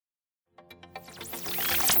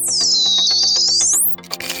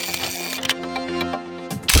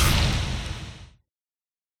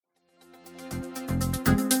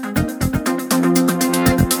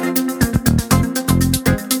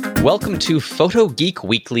Welcome to Photo Geek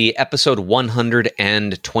Weekly, episode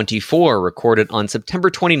 124, recorded on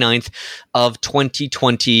September 29th of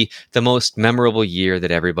 2020, the most memorable year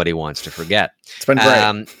that everybody wants to forget. It's been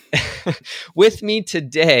great. With me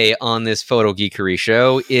today on this Photo Geekery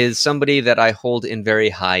show is somebody that I hold in very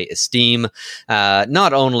high esteem,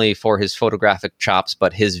 not only for his photographic chops,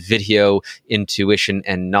 but his video intuition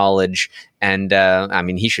and knowledge. And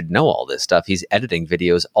he should know all this stuff. He's editing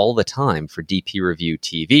videos all the time for DP Review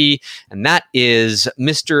TV. And that is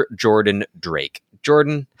Mr. Jordan Drake.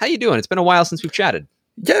 Jordan, how you doing? It's been a while since we've chatted.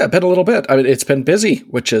 Yeah, been a little bit. I mean, it's been busy,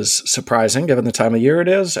 which is surprising given the time of year it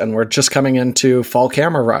is. And we're just coming into fall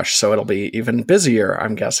camera rush, so it'll be even busier,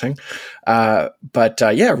 I'm guessing. But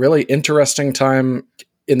really interesting time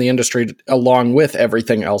in the industry, along with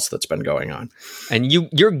everything else that's been going on. And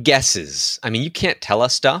your guesses, I mean, you can't tell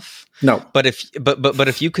us stuff. No. But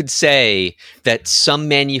if you could say that some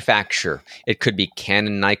manufacturer, it could be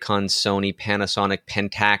Canon, Nikon, Sony, Panasonic,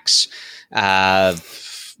 Pentax,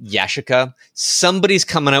 Yashica, somebody's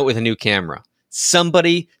coming out with a new camera.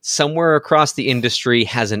 Somebody somewhere across the industry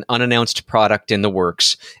has an unannounced product in the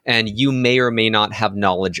works, and you may or may not have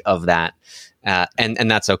knowledge of that. And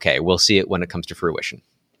that's okay. We'll see it when it comes to fruition.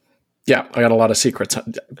 Yeah, I got a lot of secrets.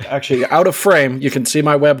 Actually, out of frame, you can see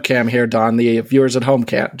my webcam here, Don. The viewers at home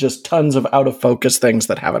can't. Just tons of out of focus things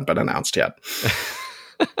that haven't been announced yet.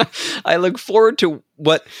 I look forward to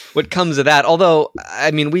what comes of that. Although,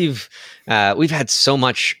 I mean, we've had so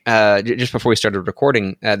much just before we started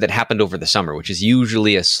recording that happened over the summer, which is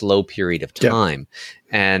usually a slow period of time.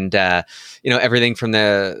 Yeah. And everything from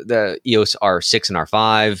the EOS R6 and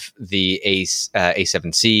R5, the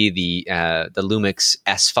A7C, the Lumix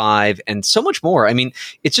S5, and so much more. I mean,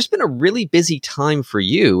 it's just been a really busy time for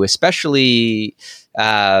you, especially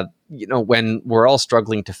when we're all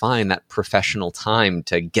struggling to find that professional time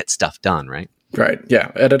to get stuff done, right? Right.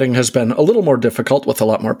 Yeah. Editing has been a little more difficult with a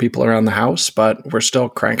lot more people around the house, but we're still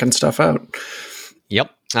cranking stuff out. Yep.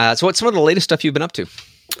 So what's some of the latest stuff you've been up to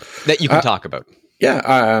that you can talk about?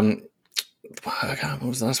 Yeah. What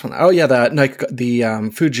was the last one? Oh, yeah. The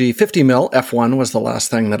Fuji 50mm f1 was the last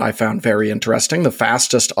thing that I found very interesting. The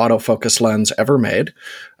fastest autofocus lens ever made,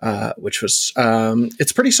 which was,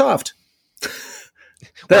 it's pretpretty soft.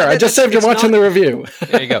 There, I just saved you watching the review.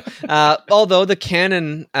 There you go. Although the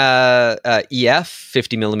Canon EF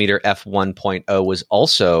 50mm f1.0 was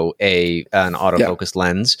also an autofocus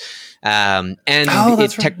lens.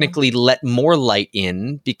 It technically let more light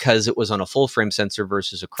in because it was on a full frame sensor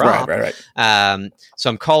versus a crop. Right. So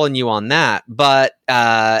I'm calling you on that. But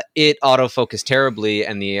it autofocused terribly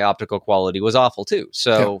and the optical quality was awful too.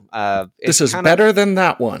 So this is better than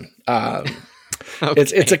that one. Okay.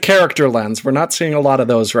 It's a character lens. We're not seeing a lot of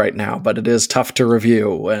those right now, but it is tough to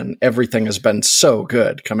review, and everything has been so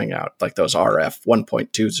good coming out, like those RF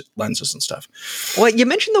 1.2 lenses and stuff. Well, you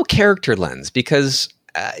mentioned though character lens because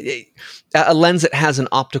a lens that has an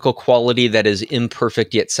optical quality that is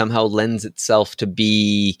imperfect yet somehow lends itself to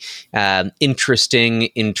be interesting,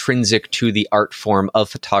 intrinsic to the art form of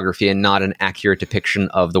photography and not an accurate depiction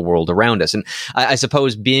of the world around us. And I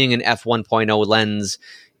suppose being an f1.0 lens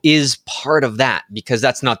is part of that because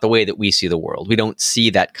that's not the way that we see the world. We don't see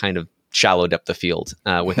that kind of shallow depth of field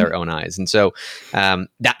with our own eyes. And so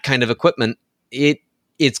that kind of equipment,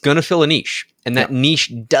 it's going to fill a niche. And that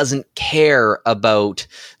niche doesn't care about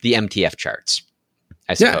the MTF charts,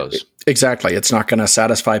 I suppose. Yeah, exactly. It's not going to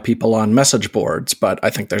satisfy people on message boards, but I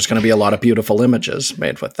think there's going to be a lot of beautiful images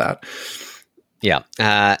made with that. Yeah.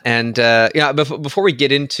 Before we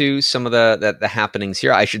get into some of the happenings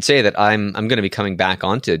here, I should say that I'm going to be coming back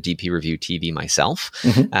onto DP Review TV myself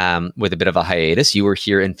with a bit of a hiatus. You were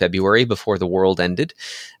here in February before the world ended.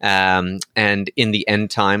 And in the end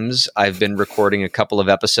times, I've been recording a couple of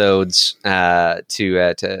episodes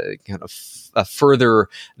to kind of further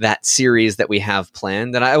that series that we have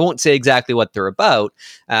planned. And I won't say exactly what they're about,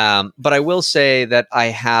 but I will say that I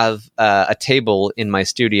have a table in my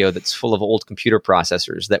studio that's full of old computer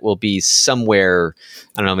processors that will be somewhere,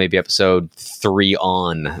 I don't know, maybe episode 3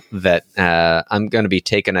 on that. I'm going to be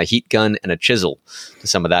taking a heat gun and a chisel to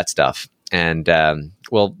some of that stuff. And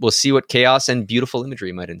we'll see what chaos and beautiful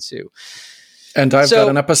imagery might ensue. And I've got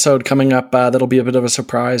an episode coming up that'll be a bit of a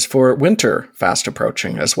surprise for winter fast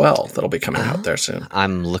approaching as well. That'll be coming out there soon.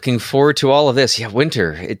 I'm looking forward to all of this. Yeah,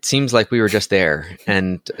 winter. It seems like we were just there,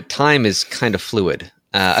 and time is kind of fluid.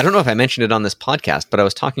 I don't know if I mentioned it on this podcast, but I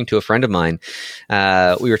was talking to a friend of mine.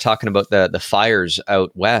 We were talking about the fires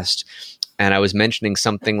out west, and I was mentioning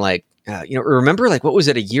something like, remember, like, what was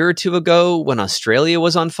it, a year or two ago when Australia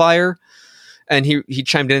was on fire? And he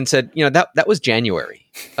chimed in and said, that was January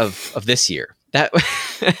of this year. That,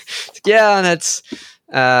 yeah, that's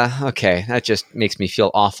Okay, that just makes me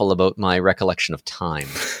feel awful about my recollection of time.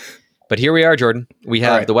 But here we are, Jordan. We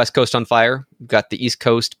have the West Coast on fire. We've got the East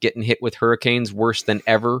Coast getting hit with hurricanes worse than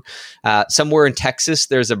ever. Somewhere in Texas,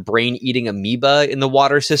 there's a brain-eating amoeba in the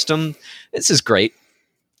water system. This is great.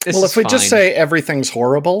 If we just say everything's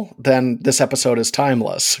horrible, then this episode is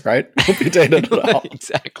timeless, right? We'll be dated at all.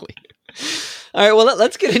 Exactly. All right, well,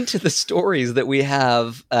 let's get into the stories that we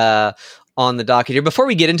have on the docket here. Before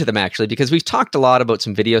we get into them, actually, because we've talked a lot about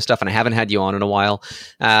some video stuff, and I haven't had you on in a while.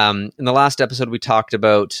 In the last episode, we talked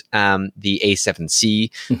about the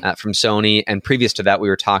A7C from Sony, and previous to that, we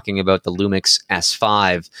were talking about the Lumix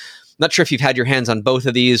S5. Not sure if you've had your hands on both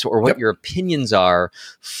of these or what your opinions are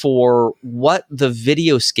for what the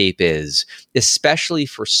Videoscape is, especially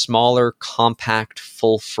for smaller, compact,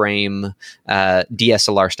 full-frame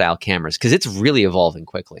DSLR-style cameras, because it's really evolving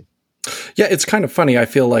quickly. Yeah, it's kind of funny. I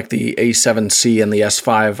feel like the A7C and the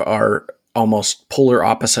S5 are almost polar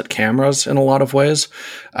opposite cameras in a lot of ways.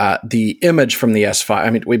 The image from the S5, I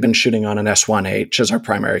mean, we've been shooting on an S1H as our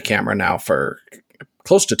primary camera now for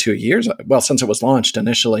close to 2 years. Well, since it was launched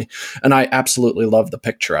initially. And I absolutely love the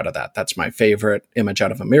picture out of that. That's my favorite image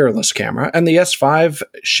out of a mirrorless camera. And the S5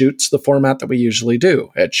 shoots the format that we usually do.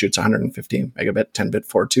 It shoots 150 megabit, 10-bit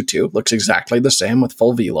 422. Looks exactly the same with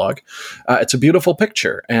full V-Log. It's a beautiful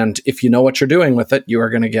picture. And if you know what you're doing with it, you are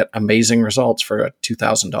going to get amazing results for a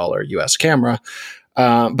 $2,000 US camera.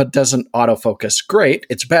 But doesn't autofocus great.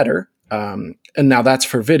 It's better. And now that's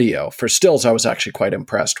for video. For stills, I was actually quite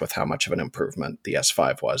impressed with how much of an improvement the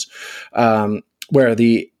S5 was. Where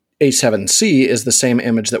the A7C is the same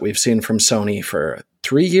image that we've seen from Sony for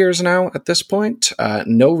 3 years now at this point.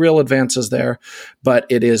 No real advances there, but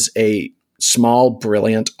it is a small,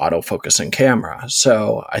 brilliant autofocusing camera.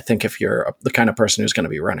 So I think if you're the kind of person who's going to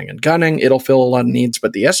be running and gunning, it'll fill a lot of needs.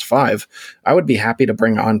 But the S5, I would be happy to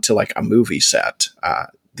bring on to like a movie set.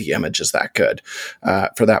 The image is that good.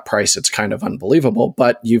 For that price, it's kind of unbelievable,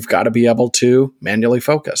 but you've got to be able to manually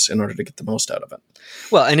focus in order to get the most out of it.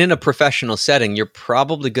 Well, and in a professional setting, you're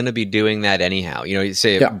probably going to be doing that anyhow. You know, you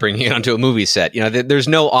say bringing it onto a movie set. You know, there's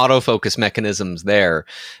no autofocus mechanisms there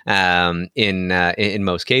in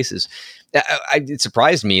most cases. It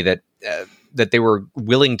surprised me that they were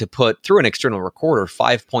willing to put through an external recorder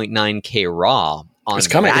 5.9K RAW on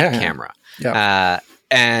that camera. Yeah.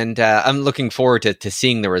 And I'm looking forward to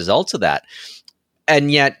seeing the results of that.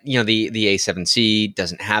 And yet, you know, the A7C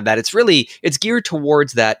doesn't have that. It's geared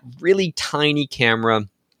towards that really tiny camera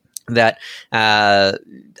that I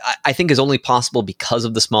think is only possible because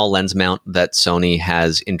of the small lens mount that Sony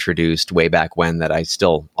has introduced way back when, that I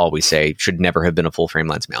still always say should never have been a full frame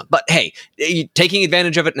lens mount. But hey, taking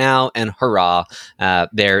advantage of it now, and hurrah,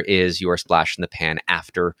 there is your splash in the pan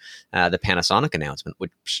after the Panasonic announcement,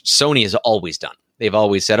 which Sony has always done. They've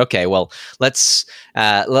always said, okay, well, let's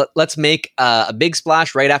make a big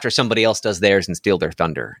splash right after somebody else does theirs and steal their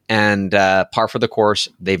thunder. And par for the course,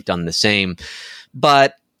 they've done the same.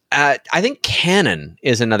 But I think Canon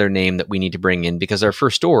is another name that we need to bring in, because our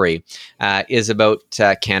first story is about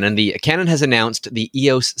Canon. Canon has announced the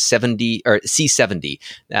EOS 70 or C70,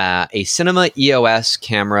 a cinema EOS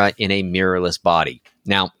camera in a mirrorless body.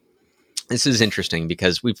 Now, this is interesting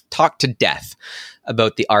because we've talked to death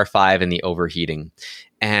about the R5 and the overheating.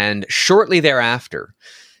 And shortly thereafter,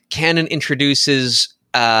 Canon introduces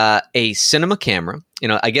a cinema camera. You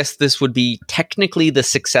know, I guess this would be technically the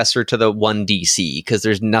successor to the 1DC, because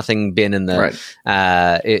there's nothing been in the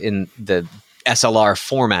in the SLR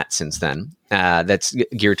format since then that's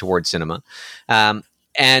geared towards cinema.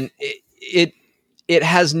 And it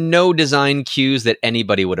has no design cues that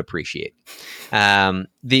anybody would appreciate.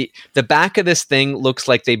 The back of this thing looks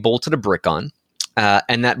like they bolted a brick on,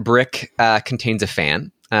 and that brick contains a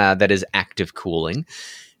fan that is active cooling,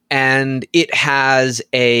 and it has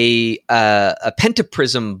a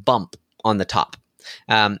pentaprism bump on the top.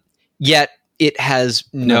 Yet it has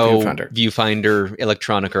no viewfinder,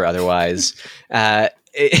 electronic or otherwise.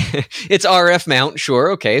 It's RF mount,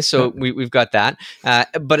 sure. Okay, so we've got that.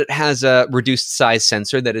 But it has a reduced size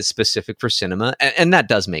sensor that is specific for cinema, and that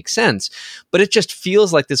does make sense. But it just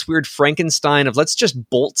feels like this weird Frankenstein of let's just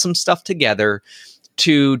bolt some stuff together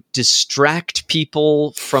to distract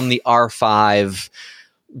people from the R5.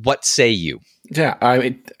 What say you? Yeah, I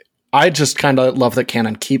mean, I just kind of love that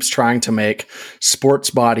Canon keeps trying to make sports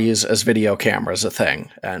bodies as video cameras a thing.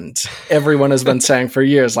 And everyone has been saying for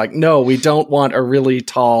years, like, no, we don't want a really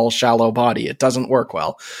tall, shallow body. It doesn't work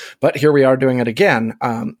well. But here we are doing it again.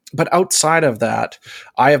 But outside of that,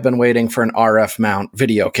 I have been waiting for an RF mount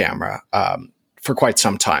video camera for quite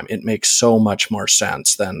some time. It makes so much more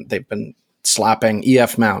sense than they've been slapping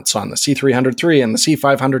EF mounts on the C300 and the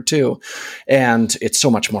C500 and it's so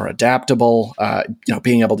much more adaptable.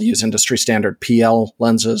 Being able to use industry standard PL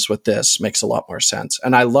lenses with this makes a lot more sense.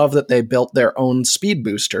 And I love that they built their own speed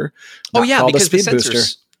booster. Because the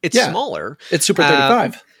sensors, it's smaller. It's Super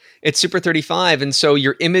 35. It's Super 35, and so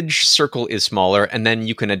your image circle is smaller, and then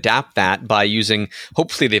you can adapt that by using,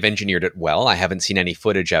 hopefully they've engineered it well. I haven't seen any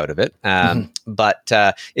footage out of it. But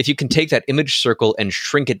if you can take that image circle and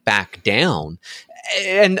shrink it back down,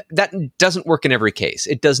 and that doesn't work in every case.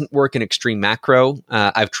 It doesn't work in extreme macro.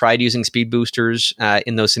 I've tried using speed boosters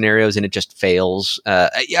in those scenarios, and it just fails.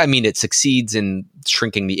 It succeeds in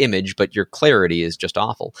shrinking the image, but your clarity is just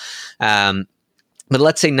awful. But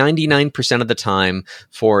let's say 99% of the time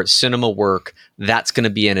for cinema work, that's going to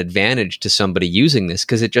be an advantage to somebody using this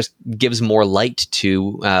because it just gives more light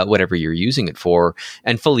to whatever you're using it for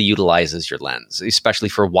and fully utilizes your lens, especially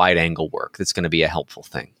for wide angle work. That's going to be a helpful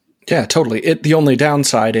thing. Yeah, totally. The only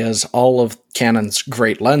downside is all of Canon's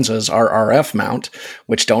great lenses are RF mount,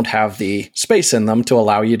 which don't have the space in them to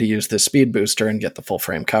allow you to use this speed booster and get the full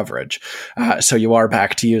frame coverage. So you are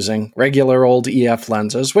back to using regular old EF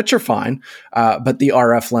lenses, which are fine. But the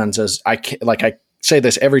RF lenses, I say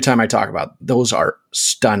this every time I talk about, those are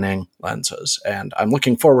stunning lenses. And I'm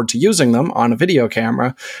looking forward to using them on a video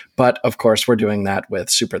camera. But of course, we're doing that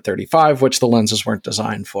with Super 35, which the lenses weren't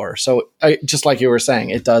designed for. So just like you were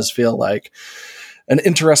saying, it does feel like an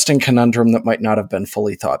interesting conundrum that might not have been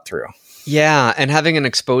fully thought through. Yeah, and having an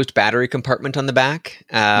exposed battery compartment on the back.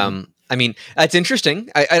 It's interesting.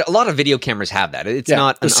 A lot of video cameras have that. It's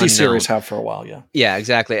not the C-series have for a while. Yeah. Yeah,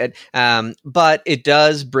 exactly. But it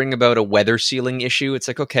does bring about a weather sealing issue. It's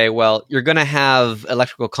like, okay, well, you're going to have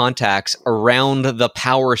electrical contacts around the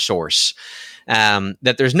power source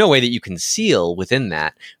that there's no way that you can seal within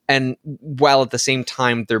that. And while at the same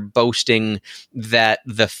time, they're boasting that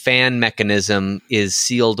the fan mechanism is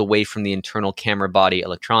sealed away from the internal camera body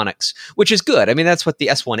electronics, which is good. I mean, that's what the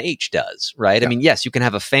S1H does, right? Yeah. I mean, yes, you can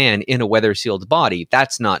have a fan in a weather-sealed body.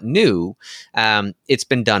 That's not new. It's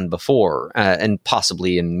been done before, and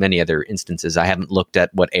possibly in many other instances. I haven't looked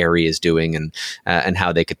at what Arri is doing and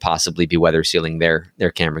how they could possibly be weather-sealing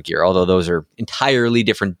their camera gear, although those are entirely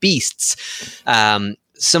different beasts.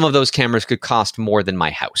 Some of those cameras could cost more than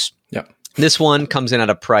my house. Yep. This one comes in at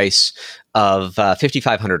a price of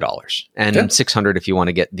 $5,500 and $600 if you want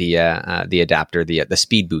to get the adapter, the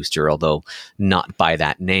speed booster, although not by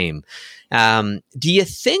that name. Do you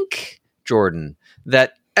think, Jordan,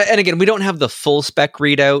 that? And again, we don't have the full spec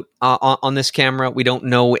readout on this camera. We don't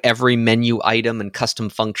know every menu item and custom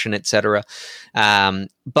function, etc.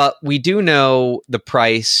 But we do know the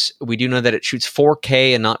price. We do know that it shoots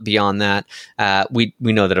 4K and not beyond that. We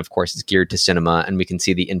know that, of course, it's geared to cinema, and we can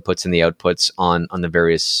see the inputs and the outputs on the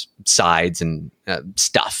various sides and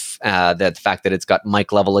stuff. The fact that it's got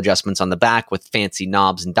mic level adjustments on the back with fancy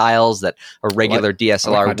knobs and dials that a regular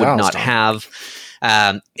DSLR would not have.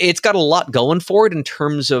 It's got a lot going for it in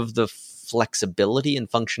terms of the flexibility and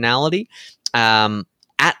functionality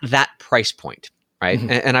at that price point, right?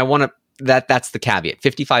 Mm-hmm. And I want to that's the caveat,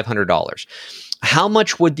 $5,500. How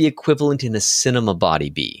much would the equivalent in a cinema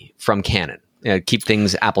body be from Canon? Keep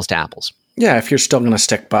things apples to apples. Yeah, if you're still going to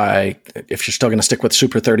stick with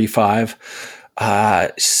Super 35.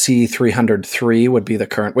 C303 would be the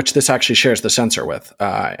current, which this actually shares the sensor with.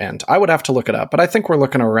 And I would have to look it up, but I think we're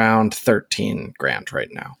looking around $13,000 right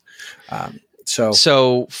now.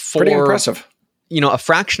 So for pretty impressive. A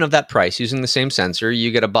fraction of that price using the same sensor,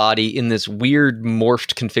 you get a body in this weird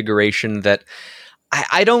morphed configuration that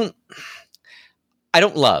I don't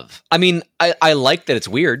love. I mean, I like that it's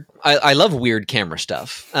weird. I love weird camera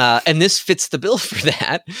stuff. And this fits the bill for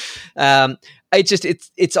that.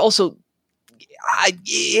 It's also,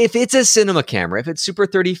 if it's a cinema camera, if it's Super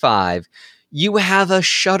 35, you have a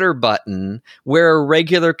shutter button where a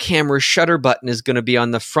regular camera shutter button is going to be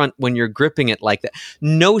on the front when you're gripping it like that.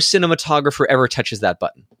 No cinematographer ever touches that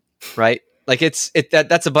button, right? Like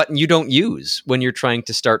that's a button you don't use when you're trying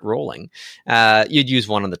to start rolling. You'd use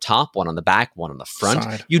one on the top, one on the back, one on the front.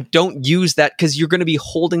 Side. You don't use that because you're going to be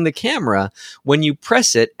holding the camera when you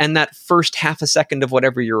press it, and that first half a second of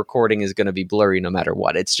whatever you're recording is going to be blurry no matter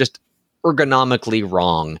what. It's just ergonomically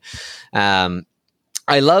wrong.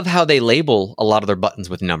 I love how they label a lot of their buttons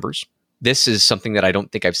with numbers. This is something that I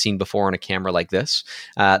don't think I've seen before on a camera like this.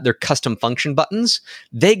 They're custom function buttons.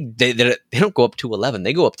 They don't go up to 11.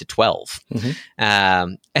 They go up to 12.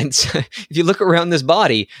 Mm-hmm. And so if you look around this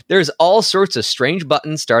body, there's all sorts of strange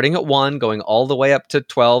buttons starting at 1, going all the way up to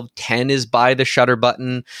 12. 10 is by the shutter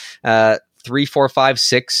button. 3, 4, 5,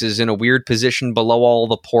 6 is in a weird position below all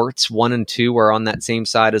the ports. 1 and 2 are on that same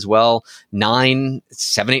side as well. 9,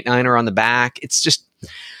 7, 8, 9 are on the back. It's just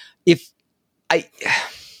it's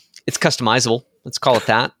customizable. Let's call it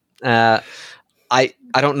that. I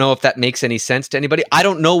don't know if that makes any sense to anybody. I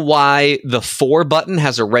don't know why the 4 button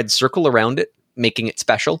has a red circle around it, making it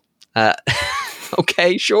special.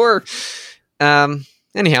 Okay, sure.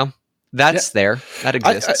 Anyhow, that's there. That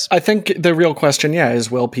exists. I think the real question,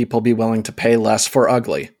 is will people be willing to pay less for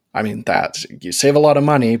ugly? I mean, that you save a lot of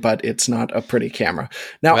money, but it's not a pretty camera.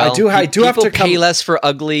 Now, well, I do have to pay less for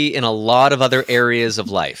ugly in a lot of other areas of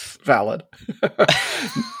life. Valid.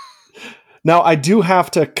 Now, I do have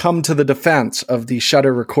to come to the defense of the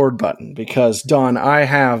shutter record button because, Don, I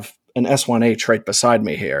have an S1H right beside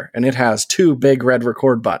me here, and it has 2 big red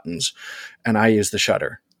record buttons, and I use the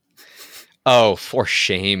shutter. Oh, for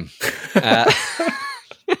shame.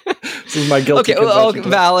 This is my guilty confession.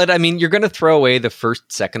 Valid. I mean, you're going to throw away the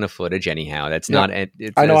first second of footage anyhow. That's not... I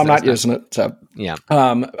know I'm not using it, so... Yeah.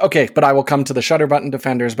 Okay, but I will come to the shutter button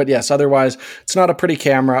defenders. But yes, otherwise, it's not a pretty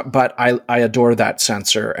camera, but I adore that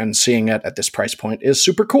sensor, and seeing it at this price point is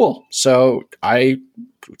super cool. So I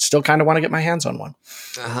still kind of want to get my hands on one.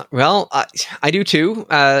 Well, I do too,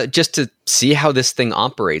 just to see how this thing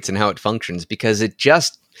operates and how it functions, because it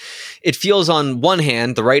feels on one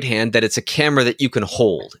hand, the right hand, that it's a camera that you can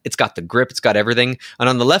hold. It's got the grip, it's got everything. And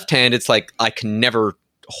on the left hand, it's like, I can never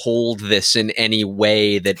hold this in any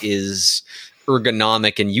way that is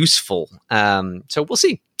ergonomic and useful. So we'll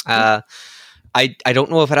see. I don't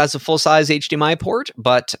know if it has a full-size HDMI port,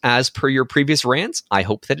 but as per your previous rants, I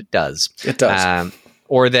hope that it does. It does.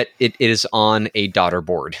 Or that it is on a daughter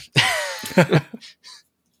board.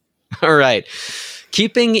 All right.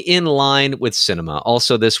 Keeping in line with cinema,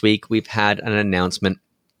 also this week we've had an announcement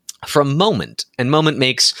from Moment, and Moment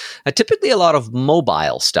makes typically a lot of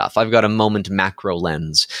mobile stuff. I've got a Moment macro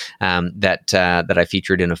lens that I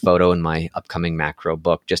featured in a photo in my upcoming macro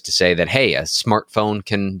book, just to say that, hey, a smartphone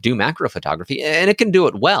can do macro photography, and it can do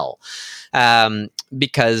it well,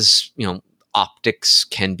 because optics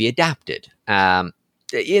can be adapted.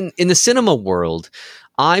 In the cinema world,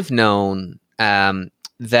 I've known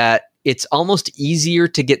that it's almost easier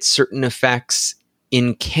to get certain effects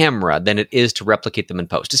in camera than it is to replicate them in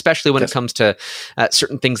post, especially when it comes to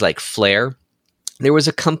certain things like flare. There was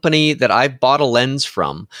a company that I bought a lens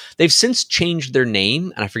from. They've since changed their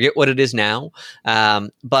name, and I forget what it is now,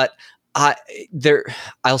 but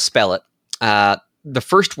I'll spell it. The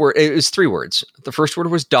first word, it was 3 words. The first word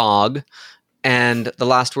was dog, and the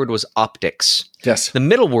last word was optics. Yes. The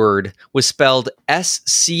middle word was spelled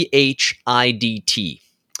SCHIDT.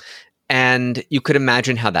 And you could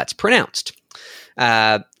imagine how that's pronounced.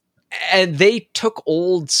 And they took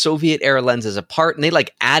old Soviet-era lenses apart, and they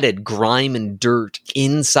added grime and dirt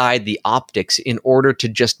inside the optics in order to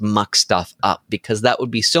just muck stuff up, because that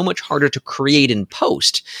would be so much harder to create in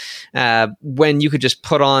post when you could just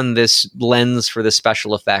put on this lens for the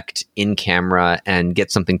special effect in camera and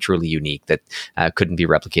get something truly unique that couldn't be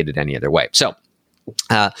replicated any other way. So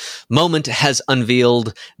Moment has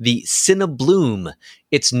unveiled the CineBloom,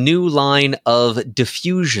 its new line of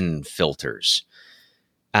diffusion filters.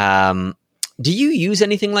 Do you use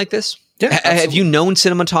anything like this? Yeah, have you known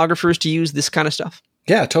cinematographers to use this kind of stuff?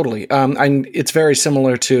 Yeah, totally. It's very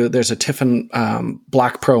similar to, there's a Tiffen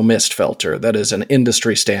Black Pro Mist filter that is an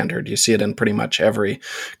industry standard. You see it in pretty much every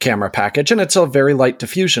camera package, and it's a very light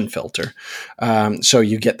diffusion filter. So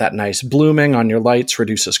you get that nice blooming on your lights,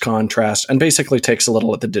 reduces contrast, and basically takes a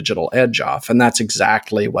little of the digital edge off. And that's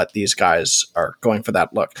exactly what these guys are going for,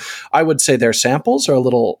 that look. I would say their samples are a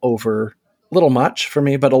little much for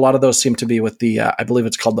me, but a lot of those seem to be with the, I believe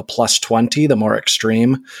it's called the plus 20, the more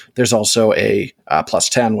extreme. There's also a plus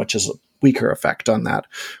 10, which is a weaker effect on that,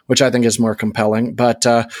 which I think is more compelling. But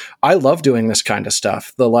I love doing this kind of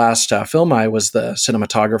stuff. The last film I was the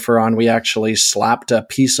cinematographer on, we actually slapped a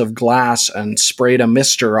piece of glass and sprayed a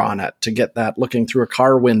mister on it to get that looking through a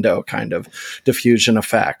car window kind of diffusion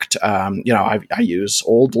effect. I use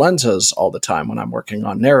old lenses all the time when I'm working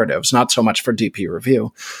on narratives, not so much for DP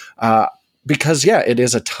review. Because, it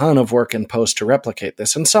is a ton of work in post to replicate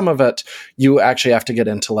this. And some of it, you actually have to get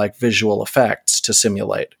into visual effects to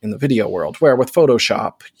simulate in the video world, where with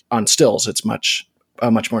Photoshop on stills, it's a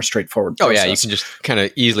much more straightforward process. Oh, yeah. You can just kind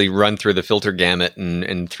of easily run through the filter gamut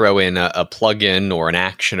and throw in a plugin or an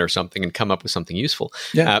action or something and come up with something useful.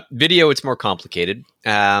 Yeah. Video, it's more complicated.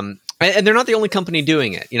 And they're not the only company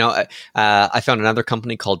doing it. I found another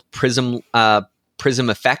company called Prism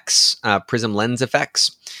Prism Effects, Prism Lens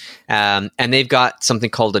Effects. And they've got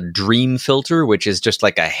something called a Dream filter, which is just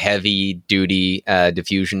like a heavy duty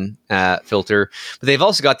diffusion filter. But they've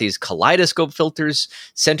also got these kaleidoscope filters,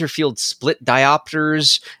 center field split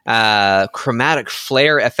diopters, chromatic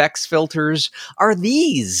flare FX filters. Are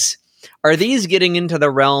these getting into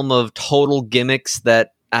the realm of total gimmicks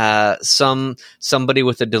that somebody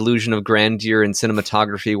with a delusion of grandeur in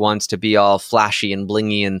cinematography wants to be all flashy and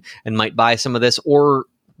blingy and might buy some of this, or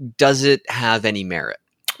does it have any merit?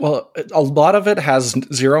 Well, a lot of it has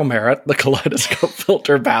zero merit. The kaleidoscope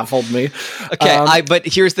filter baffled me. Okay, but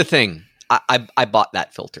here's the thing. I bought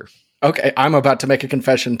that filter. Okay, I'm about to make a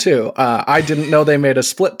confession too. I didn't know they made a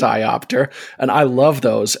split diopter, and I love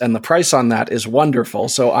those, and the price on that is wonderful.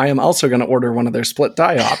 So I am also going to order one of their split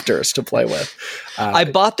diopters to play with. I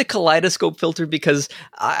bought the kaleidoscope filter because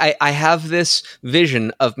I have this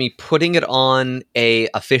vision of me putting it on a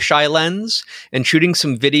fisheye lens and shooting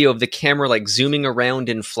some video of the camera like zooming around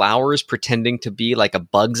in flowers, pretending to be like a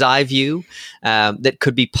bug's eye view that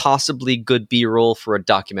could be possibly good B-roll for a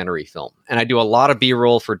documentary film. And I do a lot of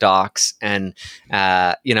B-roll for docs, and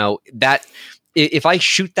that if I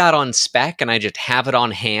shoot that on spec and I just have it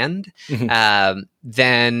on hand,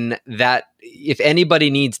 then that if anybody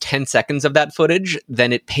needs 10 seconds of that footage,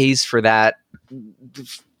 then it pays for that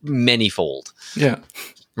manyfold. Yeah.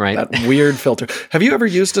 Right. That weird filter. Have you ever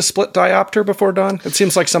used a split diopter before, Don? It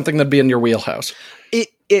seems like something that'd be in your wheelhouse.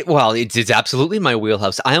 It's absolutely my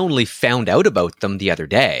wheelhouse. I only found out about them the other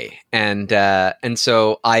day, and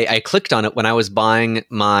so I clicked on it when I was buying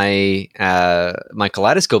my my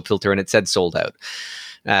kaleidoscope filter, and it said sold out.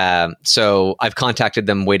 So I've contacted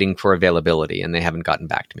them waiting for availability, and they haven't gotten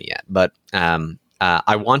back to me yet. But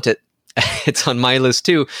I want it. It's on my list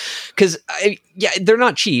too, because they're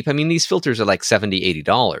not cheap. I mean, these filters are like $70,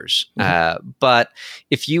 $80. But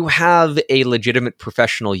if you have a legitimate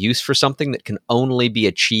professional use for something that can only be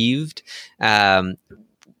achieved, the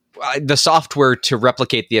software to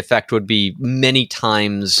replicate the effect would be many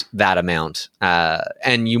times that amount,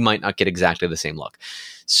 and you might not get exactly the same look.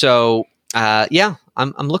 So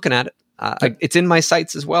I'm looking at it. It's in my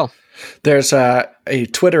sights as well. There's a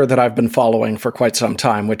Twitter that I've been following for quite some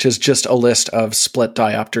time, which is just a list of split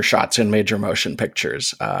diopter shots in major motion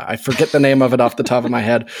pictures. I forget the name of it off the top of my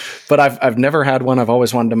head, but I've never had one. I've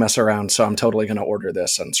always wanted to mess around, so I'm totally going to order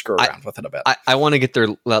this and screw around with it a bit. I want to get their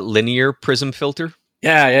linear prism filter.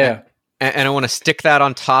 Yeah. And I want to stick that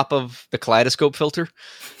on top of the kaleidoscope filter.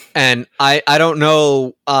 And I don't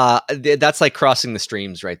know. That's like crossing the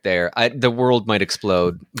streams right there. The world might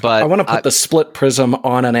explode. But I want to put the split prism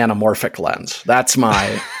on an anamorphic lens. That's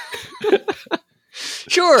my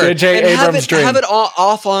sure. J.J. Abrams' dream. Have it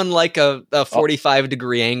off on like a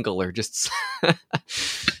 45-degree angle, or just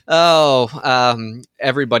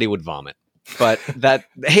everybody would vomit. But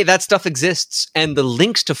that stuff exists, and the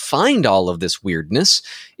links to find all of this weirdness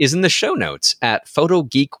is in the show notes at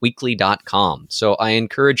photogeekweekly.com. So I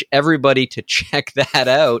encourage everybody to check that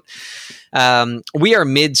out. We are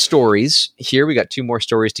mid stories here. We got 2 more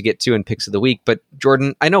stories to get to in picks of the week. But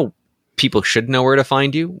Jordan, I know people should know where to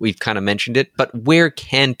find you. We've kind of mentioned it, but where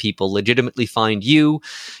can people legitimately find you?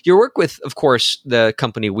 Your work with, of course, the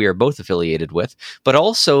company we are both affiliated with, but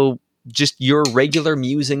also just your regular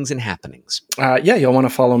musings and happenings. You'll want to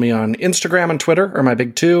follow me on Instagram and Twitter, are my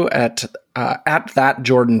big 2, at that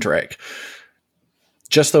Jordan Drake.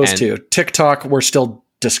 Just those 2. TikTok, we're still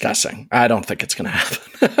discussing. I don't think it's going to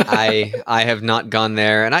happen. I have not gone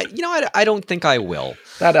there, and I don't think I will.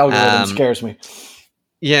 That algorithm scares me.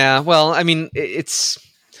 Yeah, well, I mean,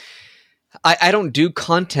 I don't do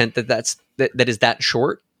content that is that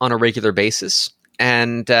short on a regular basis,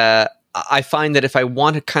 and I find that if I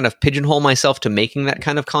want to kind of pigeonhole myself to making that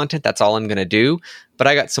kind of content, that's all I'm going to do. But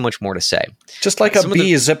I got so much more to say. Just like a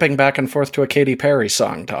bee zipping back and forth to a Katy Perry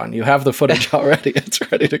song, Don. You have the footage already. It's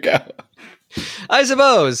ready to go. I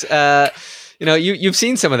suppose. You've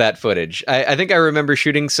seen some of that footage. I think I remember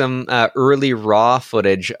shooting some early raw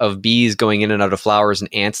footage of bees going in and out of flowers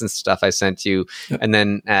and ants and stuff I sent you. Yep. And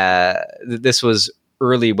then this was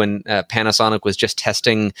early when Panasonic was just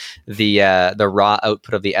testing the raw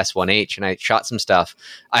output of the S1H, and I shot some stuff.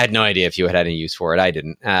 I had no idea if you had any use for it. I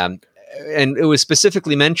didn't. And it was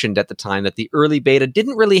specifically mentioned at the time that the early beta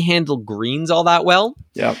didn't really handle greens all that well.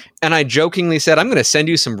 Yeah. And I jokingly said, I'm going to send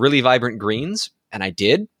you some really vibrant greens. And I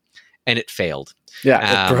did. And it failed.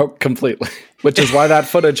 Yeah, it broke completely, which is why that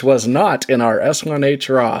footage was not in our S1H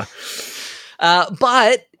raw.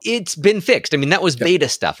 But it's been fixed. I mean, that was beta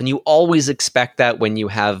stuff, and you always expect that when you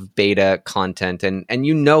have beta content, and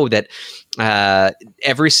you know that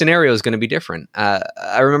every scenario is going to be different.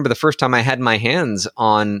 I remember the first time I had my hands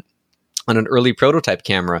on on an early prototype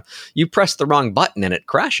camera, you press the wrong button and it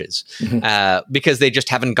crashes because they just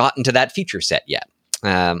haven't gotten to that feature set yet.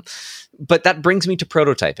 But that brings me to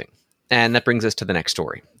prototyping, and that brings us to the next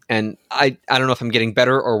story. And I don't know if I'm getting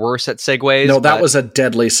better or worse at segues. No, that was a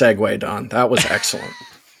deadly segue, Don. That was excellent.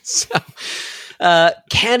 So,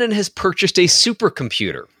 Canon has purchased a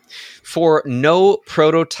supercomputer for no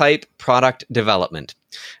prototype product development.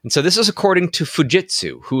 And so this is according to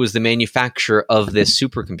Fujitsu, who is the manufacturer of this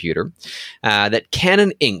supercomputer, that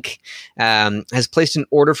Canon Inc. Has placed an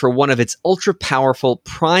order for one of its ultra-powerful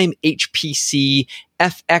Prime HPC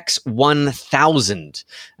FX1000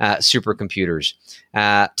 supercomputers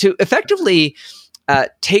to effectively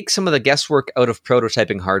take some of the guesswork out of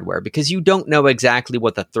prototyping hardware, because you don't know exactly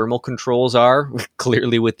what the thermal controls are,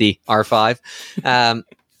 clearly with the R5.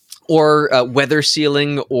 Or weather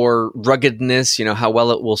sealing or ruggedness, how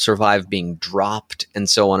well it will survive being dropped and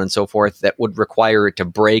so on and so forth, that would require it to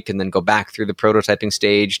break and then go back through the prototyping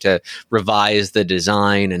stage to revise the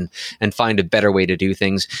design and find a better way to do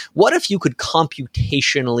things. What if you could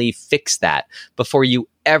computationally fix that before you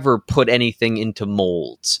ever put anything into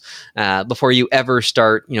molds, before you ever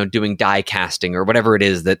start, doing die casting or whatever it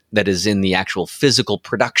is that is in the actual physical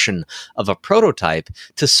production of a prototype,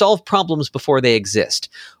 to solve problems before they exist?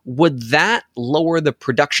 Would that lower the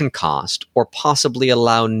production cost or possibly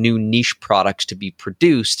allow new niche products to be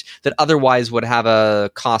produced that otherwise would have a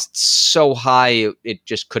cost so high it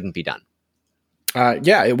just couldn't be done?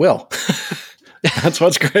 Yeah, it will. That's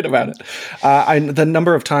what's great about it. The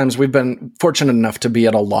number of times we've been fortunate enough to be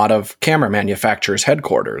at a lot of camera manufacturers'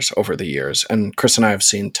 headquarters over the years, and Chris and I have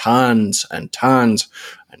seen tons and tons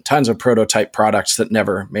and tons of prototype products that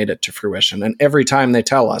never made it to fruition. And every time they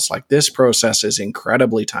tell us, like, this process is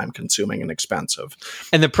incredibly time consuming and expensive.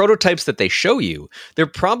 And the prototypes that they show you,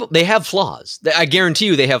 they have flaws. I guarantee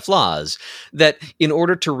you they have flaws that, in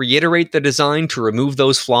order to reiterate the design, to remove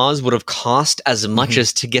those flaws would have cost as much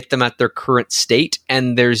as to get them at their current state.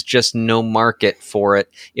 And there's just no market for it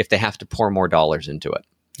if they have to pour more dollars into it.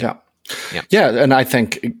 Yeah. Yeah, and I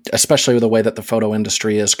think especially with the way that the photo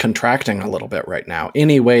industry is contracting a little bit right now,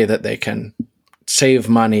 any way that they can save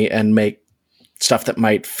money and make stuff that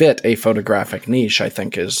might fit a photographic niche, I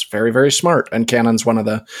think is very, very smart. And Canon's one of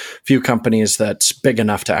the few companies that's big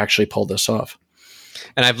enough to actually pull this off.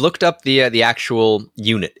 And I've looked up the actual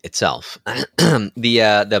unit itself,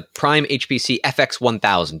 the Prime HPC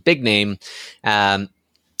FX1000, big name.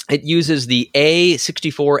 It uses the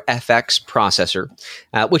A64FX processor,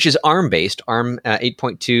 which is ARM-based, ARM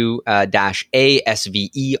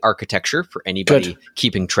 8.2-ASVE architecture for anybody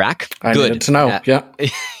keeping track. I needed to know, yeah.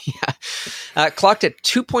 Clocked at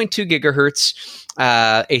 2.2 gigahertz,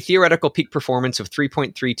 a theoretical peak performance of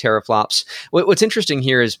 3.3 teraflops. What's interesting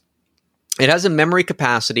here is it has a memory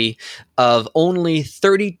capacity of only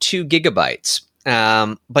 32 gigabytes,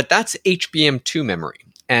 but that's HBM2 memory.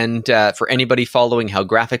 And for anybody following how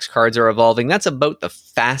graphics cards are evolving, that's about the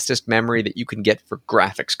fastest memory that you can get for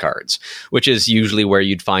graphics cards, which is usually where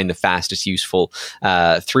you'd find the fastest useful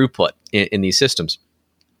throughput in these systems.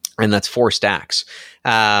 And that's 4 stacks.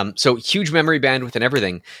 So huge memory bandwidth and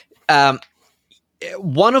everything.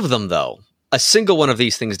 One of them, though, a single one of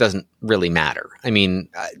these things doesn't really matter. I mean,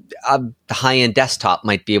 the high-end desktop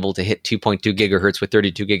might be able to hit 2.2 gigahertz with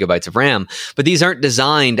 32 gigabytes of RAM, but these aren't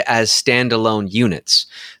designed as standalone units.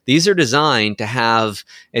 These are designed to have,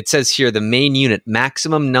 it says here, the main unit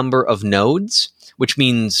maximum number of nodes, which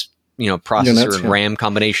means, processor units, and RAM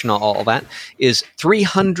combination, all that, is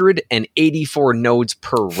 384 nodes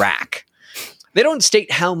per rack. They don't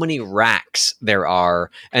state how many racks there are,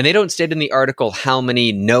 and they don't state in the article how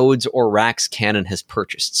many nodes or racks Canon has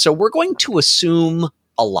purchased. So we're going to assume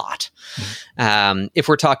a lot if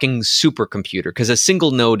we're talking supercomputer, because a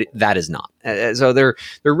single node, that is not. So they're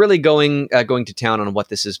really going to town on what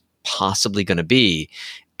this is possibly going to be,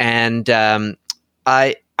 and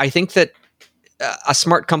I think that a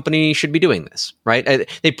smart company should be doing this, right?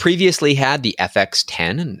 They previously had the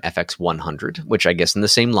FX10 and FX100, which I guess in the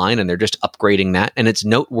same line, and they're just upgrading that. And it's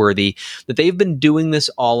noteworthy that they've been doing this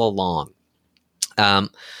all along. And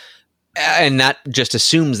that just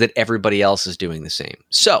assumes that everybody else is doing the same.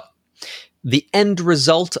 So the end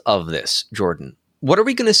result of this, Jordan, what are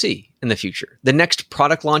we going to see in the future? The next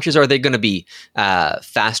product launches, are they going to be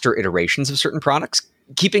faster iterations of certain products?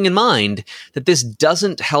 keeping in mind that this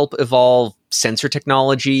doesn't help evolve sensor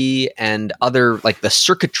technology and other, like the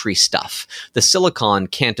circuitry stuff. The silicon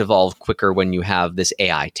can't evolve quicker when you have this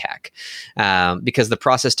AI tech, because the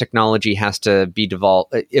process technology has to be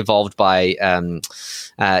evolved by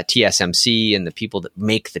TSMC and the people that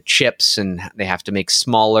make the chips, and they have to make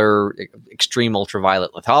smaller, extreme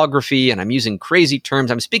ultraviolet lithography. And I'm using crazy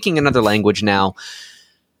terms. I'm speaking another language now.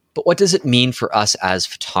 But what does it mean for us as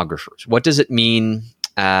photographers? What does it mean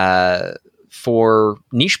for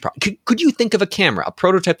niche could you think of a camera, a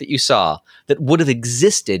prototype that you saw that would have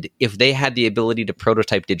existed if they had the ability to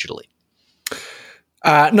prototype digitally?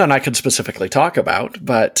 None I could specifically talk about,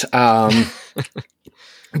 but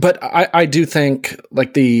but I do think,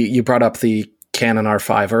 like you brought up the Canon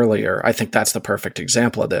R5 earlier. I think that's the perfect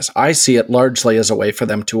example of this. I see it largely as a way for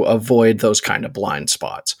them to avoid those kind of blind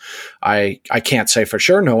spots. I can't say for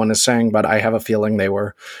sure, no one is saying, but I have a feeling they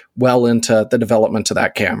were well into the development of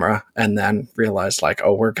that camera and then realized, like,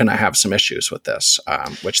 oh, we're going to have some issues with this,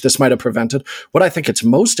 which this might have prevented. What I think it's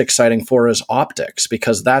most exciting for is optics,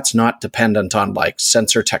 because that's not dependent on like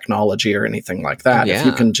sensor technology or anything like that. Yeah. If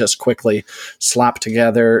you can just quickly slap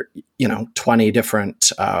together 20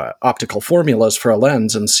 different optical formulas for a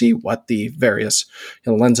lens and see what the various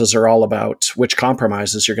lenses are all about, which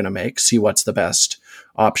compromises you're going to make, see what's the best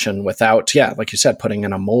option without, like you said, putting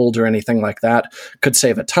in a mold or anything like that, could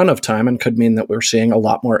save a ton of time and could mean that we're seeing a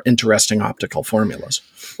lot more interesting optical formulas.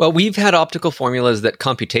 Well, we've had optical formulas that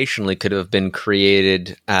computationally could have been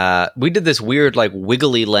created. We did this weird, like,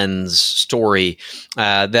 wiggly lens story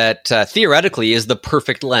that theoretically is the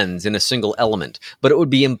perfect lens in a single element, but it would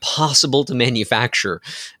be impossible to manufacture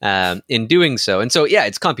in doing so. And so,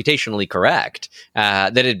 it's computationally correct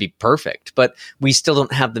that it'd be perfect, but we still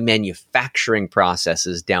don't have the manufacturing processes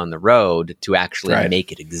down the road to actually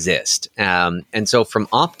make it exist. And so from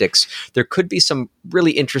optics, there could be some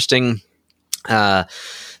really interesting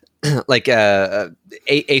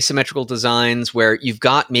asymmetrical designs where you've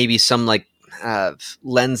got maybe some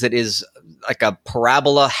lens that is like a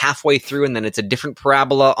parabola halfway through, and then it's a different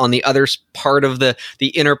parabola on the other part of the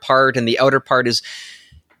inner part, and the outer part is.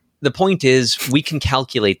 The point is, we can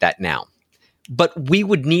calculate that now, but we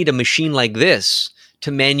would need a machine like this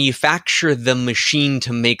to manufacture the machine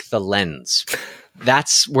to make the lens.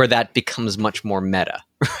 That's where that becomes much more meta,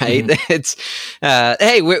 right? Mm-hmm. It's,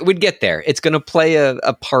 we'd get there. It's going to play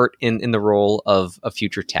a part in the role of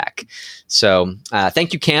future tech. So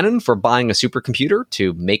thank you, Canon, for buying a supercomputer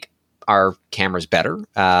to make our cameras better.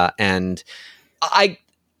 And I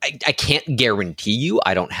can't guarantee you,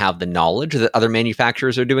 I don't have the knowledge that other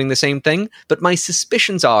manufacturers are doing the same thing, but my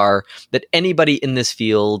suspicions are that anybody in this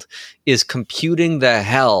field is computing the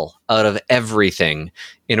hell out of everything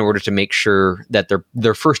in order to make sure that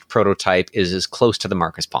their first prototype is as close to the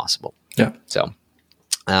mark as possible. Yeah. So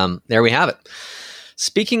there we have it.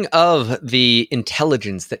 Speaking of the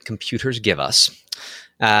intelligence that computers give us,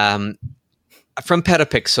 from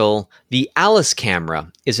Petapixel, the Alice camera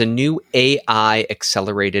is a new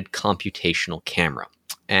AI-accelerated computational camera.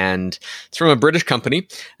 And it's from a British company,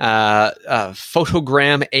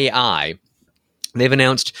 Photogram AI. They've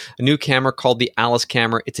announced a new camera called the Alice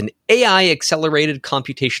camera. It's an AI-accelerated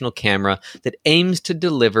computational camera that aims to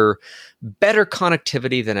deliver better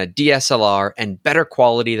connectivity than a DSLR and better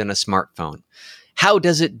quality than a smartphone. How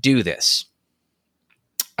does it do this?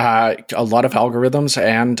 A lot of algorithms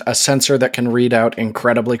and a sensor that can read out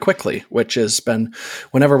incredibly quickly, which has been,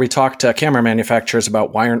 whenever we talk to camera manufacturers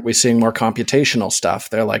about why aren't we seeing more computational stuff,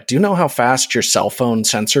 they're like, do you know how fast your cell phone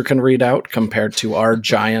sensor can read out compared to our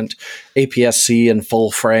giant APS-C and full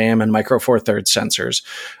frame and micro four thirds sensors?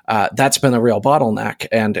 That's been a real bottleneck,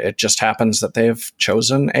 and it just happens that they've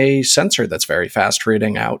chosen a sensor that's very fast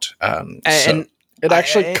reading out. It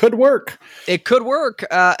actually could work. It could work.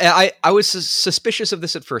 I was suspicious of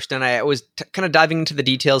this at first, and I was kind of diving into the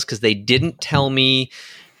details because they didn't tell me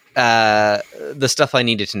the stuff I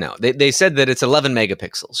needed to know. They said that it's 11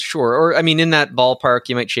 megapixels. Sure. Or, I mean, in that ballpark,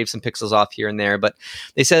 you might shave some pixels off here and there, but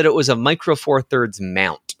they said it was a micro four thirds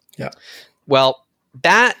mount. Yeah. Well,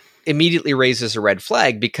 that immediately raises a red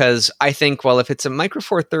flag because I think, well, if it's a micro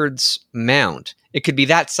four thirds mount, it could be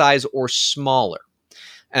that size or smaller.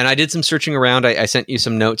 And I did some searching around. I sent you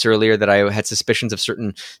some notes earlier that I had suspicions of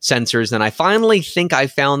certain sensors, and I finally think I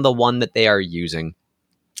found the one that they are using.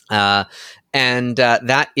 And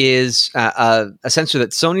that is a sensor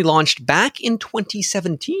that Sony launched back in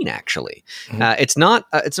 2017. Actually, it's not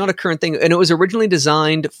a current thing, and it was originally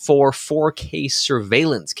designed for 4K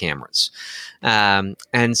surveillance cameras,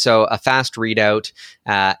 and so a fast readout,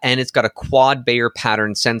 and it's got a quad Bayer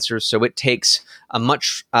pattern sensor, so it takes a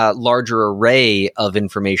much larger array of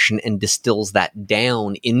information and distills that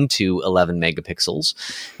down into 11 megapixels.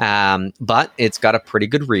 But it's got a pretty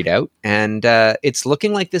good readout, and it's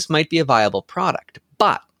looking like this might be a viable product.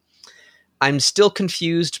 But I'm still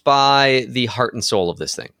confused by the heart and soul of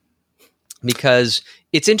this thing, because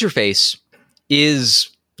its interface is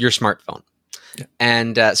your smartphone. Yeah.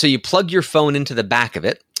 And so you plug your phone into the back of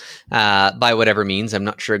it by whatever means. I'm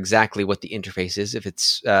not sure exactly what the interface is, if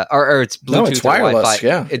it's or it's Bluetooth, it's wireless, or Wi-Fi.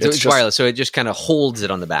 Yeah, it's wireless, so it just kind of holds it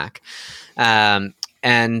on the back. And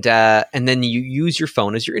then you use your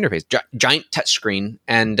phone as your interface, giant touchscreen,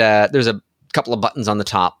 and there's a couple of buttons on the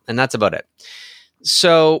top, and that's about it.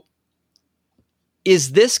 So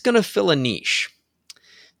is this going to fill a niche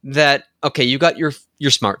that, okay, you got your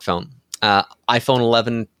smartphone, iPhone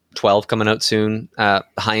 11, 12 coming out soon,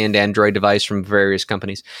 high-end Android device from various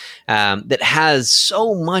companies, that has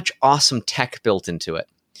so much awesome tech built into it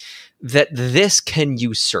that this can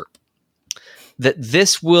usurp, that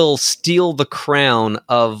this will steal the crown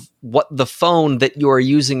of what the phone that you are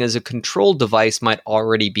using as a control device might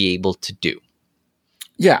already be able to do.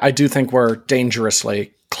 Yeah, I do think we're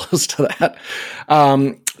dangerously close to that.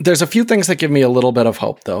 There's a few things that give me a little bit of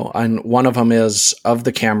hope, though. And one of them is of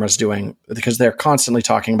the cameras doing, because they're constantly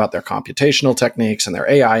talking about their computational techniques and their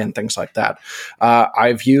AI and things like that.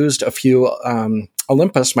 I've used a few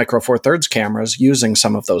Olympus Micro Four Thirds cameras using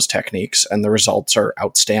some of those techniques, and the results are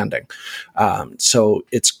outstanding. So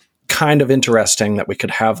it's kind of interesting that we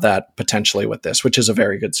could have that potentially with this, which is a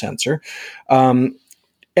very good sensor.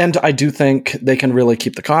 And I do think they can really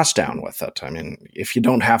keep the cost down with it. I mean, if you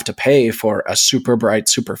don't have to pay for a super bright,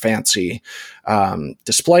 super fancy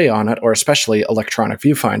display on it, or especially electronic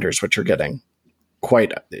viewfinders, which are getting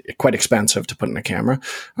quite expensive to put in a camera.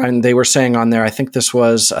 And they were saying on there, I think this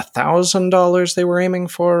was $1,000 they were aiming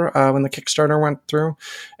for when the Kickstarter went through.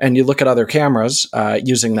 And you look at other cameras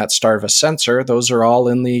using that Starvis sensor, those are all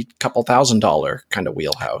in the couple $1,000 kind of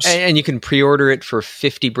wheelhouse. And you can pre-order it for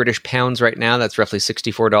 50 British pounds right now. That's roughly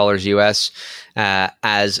 $64 US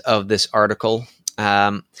as of this article.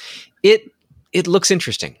 It looks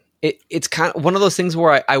interesting. It's kind of one of those things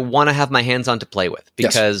where I want to have my hands on to play with,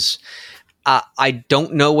 because I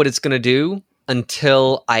don't know what it's going to do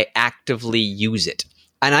until I actively use it.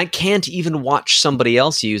 And I can't even watch somebody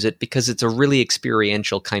else use it because it's a really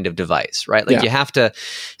experiential kind of device, right? Like you have to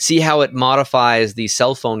see how it modifies the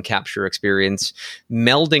cell phone capture experience,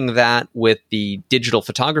 melding that with the digital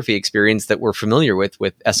photography experience that we're familiar with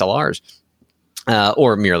SLRs.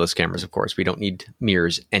 Or mirrorless cameras, of course. We don't need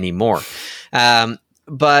mirrors anymore.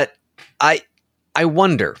 But I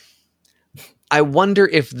wonder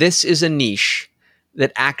if this is a niche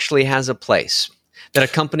that actually has a place, that a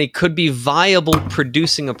company could be viable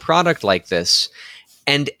producing a product like this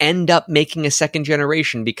and end up making a second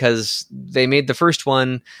generation because they made the first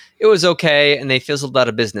one, it was okay, and they fizzled out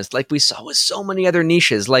of business, like we saw with so many other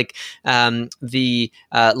niches, like the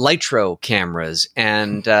Lytro cameras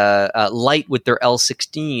and Light with their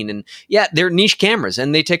L16. And yeah, they're niche cameras,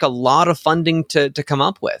 and they take a lot of funding to come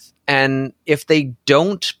up with. And if they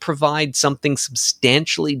don't provide something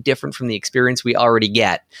substantially different from the experience we already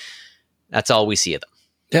get, that's all we see of them.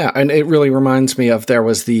 Yeah, and it really reminds me of, there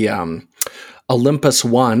was the Olympus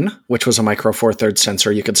One, which was a Micro Four Thirds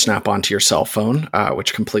sensor you could snap onto your cell phone,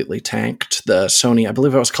 which completely tanked. The Sony, I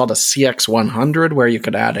believe it was called a CX100, where you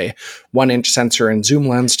could add a 1-inch sensor and zoom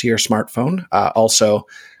lens to your smartphone. Also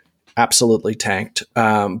absolutely tanked.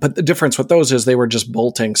 But the difference with those is they were just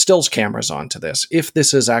bolting stills cameras onto this. If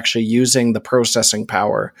this is actually using the processing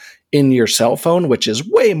power in your cell phone, which is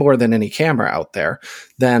way more than any camera out there,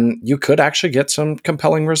 then you could actually get some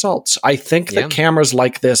compelling results. I think that cameras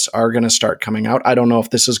like this are going to start coming out. I don't know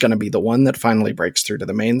if this is going to be the one that finally breaks through to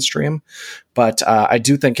the mainstream, but I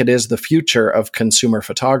do think it is the future of consumer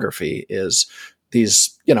photography, is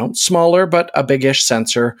these, smaller but a big-ish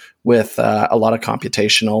sensor with a lot of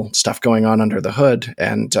computational stuff going on under the hood.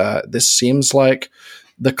 And this seems like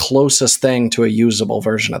the closest thing to a usable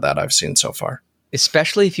version of that I've seen so far.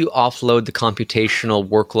 Especially if you offload the computational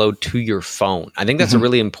workload to your phone. I think that's a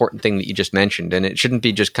really important thing that you just mentioned, and it shouldn't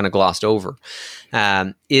be just kind of glossed over,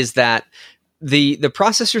 is that the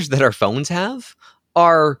processors that our phones have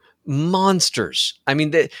are monsters. I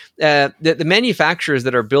mean, the manufacturers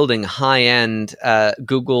that are building high-end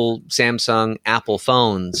Google, Samsung, Apple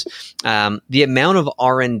phones, the amount of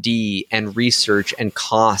R&D and research and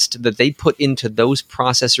cost that they put into those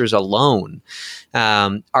processors alone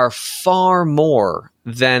are far more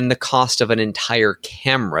than the cost of an entire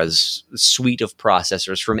camera's suite of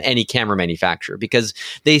processors from any camera manufacturer, because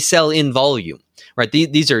they sell in volume, right?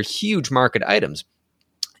 These are huge market items.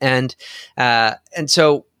 And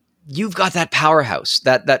so you've got that powerhouse,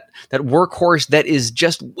 that workhorse that is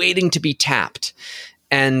just waiting to be tapped.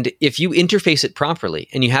 And if you interface it properly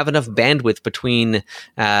and you have enough bandwidth between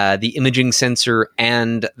the imaging sensor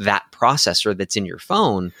and that processor that's in your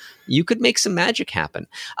phone, you could make some magic happen.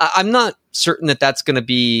 I'm not certain that that's going to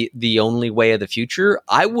be the only way of the future.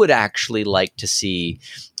 I would actually like to see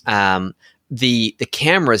the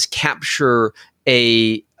cameras capture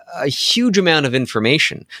a huge amount of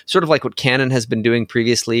information, sort of like what Canon has been doing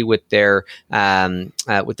previously with their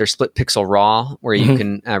split pixel RAW, where you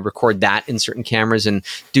can record that in certain cameras and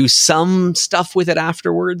do some stuff with it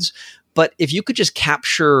afterwards. But if you could just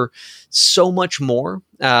capture so much more,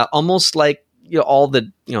 almost like all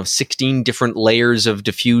the 16 different layers of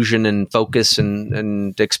diffusion and focus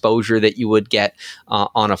and exposure that you would get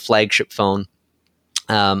on a flagship phone,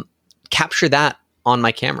 capture that on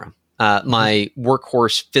my camera. My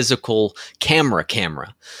workhorse physical camera,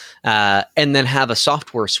 and then have a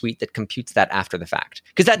software suite that computes that after the fact.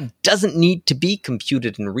 Because that doesn't need to be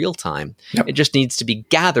computed in real time. Yep. It just needs to be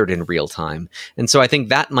gathered in real time. And so I think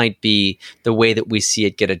that might be the way that we see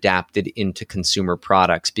it get adapted into consumer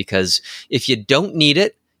products. Because if you don't need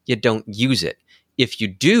it, you don't use it. If you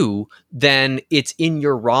do, then it's in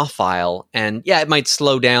your raw file. And yeah, it might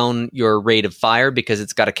slow down your rate of fire because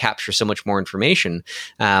it's got to capture so much more information.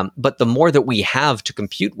 But the more that we have to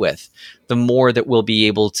compute with, the more that we'll be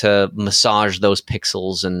able to massage those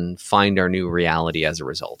pixels and find our new reality as a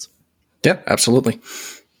result. Yeah, absolutely.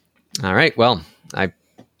 All right. Well, I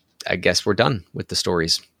guess we're done with the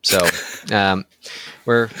stories. So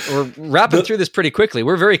we're wrapping through this pretty quickly.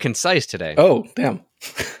 We're very concise today. Oh, damn.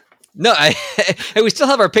 No, we still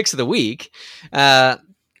have our picks of the week. And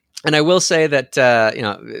I will say that,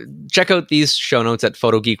 check out these show notes at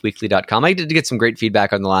photogeekweekly.com. I did get some great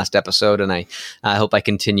feedback on the last episode, and I hope I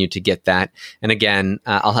continue to get that. And again,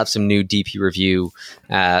 I'll have some new DP review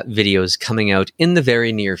videos coming out in the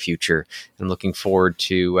very near future. I'm looking forward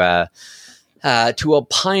to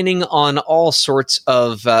opining on all sorts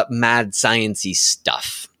of mad sciencey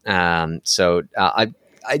stuff. So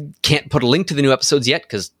I can't put a link to the new episodes yet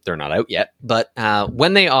because they're not out yet. But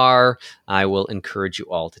when they are, I will encourage you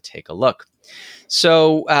all to take a look.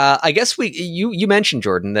 So I guess you mentioned,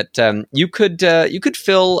 Jordan, that you could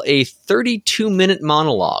fill a 32-minute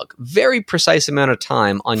monologue, very precise amount of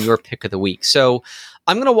time on your pick of the week. So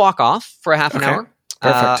I'm going to walk off for a half an hour.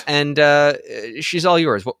 Perfect. And she's all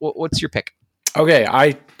yours. What's your pick? Okay,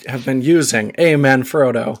 I have been using Amen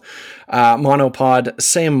Frodo monopod,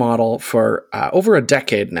 same model for over a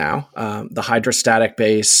decade now. The hydrostatic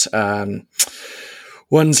base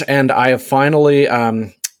ones, and I have finally.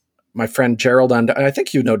 My friend Gerald, and I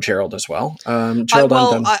think you know Gerald as well. Gerald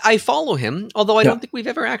I follow him, although I don't think we've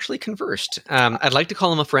ever actually conversed. I'd like to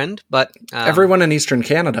call him a friend, but... everyone in Eastern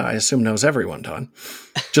Canada, I assume, knows everyone, Don.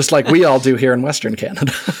 Just like we all do here in Western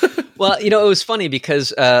Canada. Well, it was funny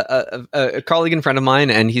because a colleague and friend of mine,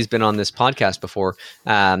 and he's been on this podcast before,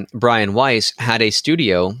 Brian Weiss, had a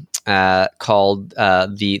studio called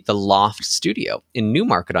the Loft Studio in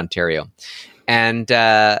Newmarket, Ontario. And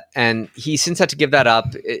he since had to give that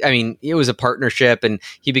up. I mean, it was a partnership, and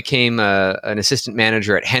he became an assistant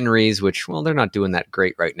manager at Henry's, which, well, they're not doing that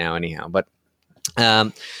great right now anyhow. But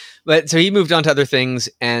so he moved on to other things,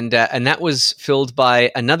 and that was filled by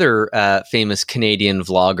another famous Canadian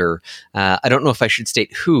vlogger. I don't know if I should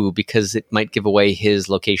state who, because it might give away his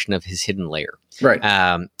location of his hidden lair. Right.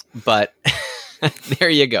 But there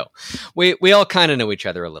you go. We all kind of know each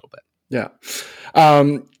other a little bit. Yeah.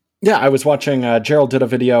 Yeah, I was watching, Gerald did a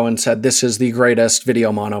video and said, this is the greatest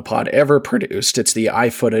video monopod ever produced. It's the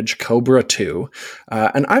iFootage Cobra 2.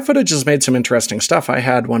 And iFootage has made some interesting stuff. I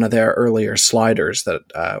had one of their earlier sliders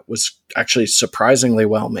that was actually surprisingly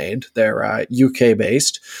well made. They're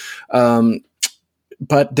UK-based.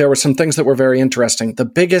 But there were some things that were very interesting. The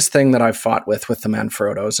biggest thing that I've fought with the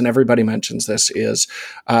Manfrottos, and everybody mentions this, is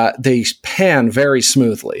they pan very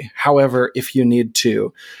smoothly. However, if you need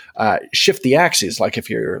to shift the axes, like if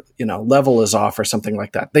your level is off or something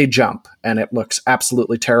like that, they jump, and it looks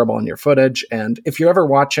absolutely terrible in your footage. And if you're ever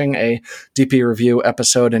watching a DP review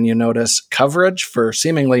episode and you notice coverage for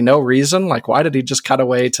seemingly no reason, like why did he just cut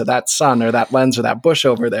away to that sun or that lens or that bush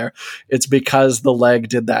over there? It's because the leg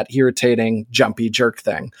did that irritating jumpy jerk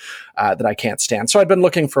thing that I can't stand. So I've been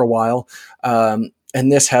looking for a while. And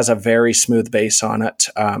this has a very smooth base on it.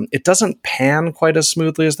 It doesn't pan quite as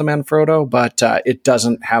smoothly as the Manfrotto, but it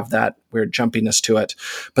doesn't have that weird jumpiness to it.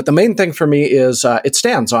 But the main thing for me is it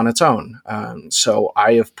stands on its own. So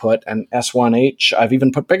I have put an S1H. I've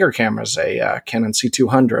even put bigger cameras. A Canon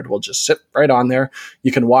C200 will just sit right on there.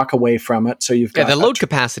 You can walk away from it. So you've got the load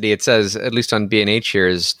capacity, it says, at least on B&H here,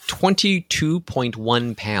 is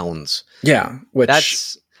 22.1 pounds. Yeah,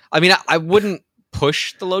 I wouldn't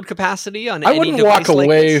push the load capacity on any wouldn't device walk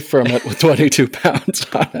away this. from it with 22 pounds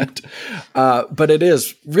on it. But it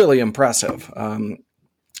is really impressive.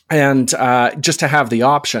 And just to have the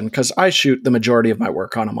option, because I shoot the majority of my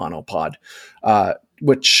work on a monopod,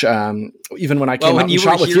 which even when I came out and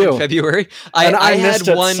shot with you in February, I missed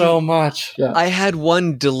it so much. Yeah. I had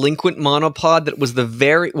one delinquent monopod that was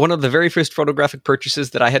one of the very first photographic purchases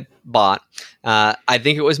that I had bought. I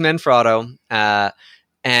think it was Manfrotto.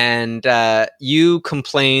 And you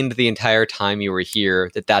complained the entire time you were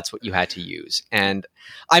here that that's what you had to use. And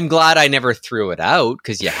I'm glad I never threw it out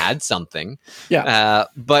because you had something. Yeah.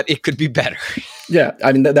 But it could be better. Yeah.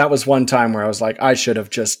 I mean, that was one time where I was like, I should have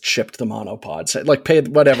just shipped the monopods, like paid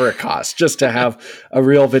whatever it costs just to have a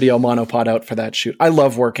real video monopod out for that shoot. I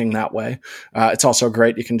love working that way. It's also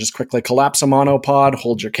great. You can just quickly collapse a monopod,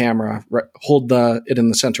 hold your camera, hold it in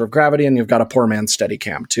the center of gravity, and you've got a poor man's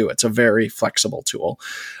Steadicam too. It's a very flexible tool.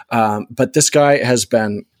 But this guy has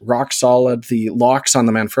been rock solid. The locks on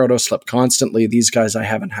the Manfrotto slip constantly. These guys I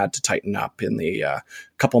haven't had to tighten up in the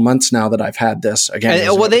couple months now that I've had this. Again,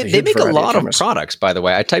 they make a lot of products, by the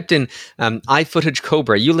way. I typed in iFootage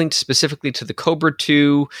Cobra. You linked specifically to the Cobra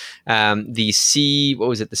 2, the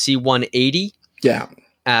C180? Yeah.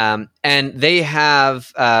 And they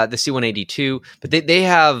have the C182, but they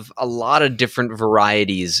have a lot of different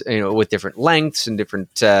varieties, with different lengths and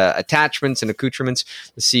different attachments and accoutrements.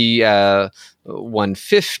 The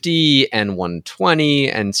C150 and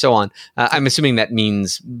 120 and so on. I'm assuming that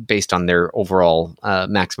means based on their overall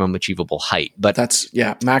maximum achievable height. But that's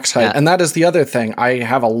max height. And that is the other thing. I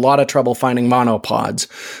have a lot of trouble finding monopods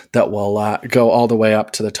that will go all the way up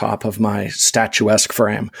to the top of my statuesque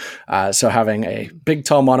frame. So having a big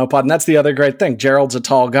tall monopod, and that's the other great thing. Gerald's a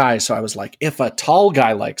tall guy, so I was like, if a tall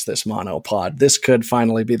guy likes this monopod, this could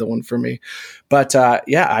finally be the one for me. But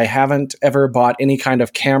I haven't ever bought any kind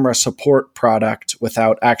of camera support product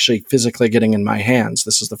without actually physically getting in my hands.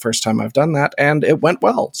 This is the first time I've done that, and it went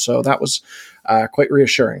well. So that was quite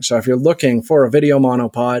reassuring. So if you're looking for a video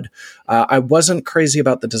monopod, I wasn't crazy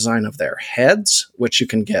about the design of their heads, which you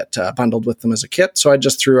can get bundled with them as a kit. So I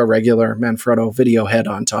just threw a regular Manfrotto video head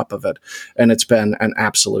on top of it, and it's been an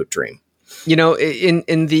absolute dream.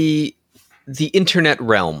 In the internet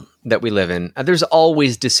realm that we live in, there's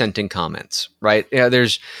always dissenting comments, right?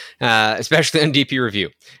 There's especially on DP Review.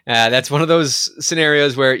 That's one of those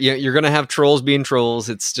scenarios where you're going to have trolls being trolls.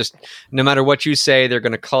 It's just no matter what you say, they're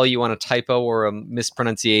going to call you on a typo or a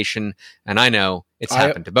mispronunciation. And I know it's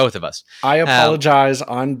happened to both of us. I apologize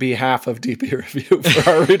on behalf of DP Review for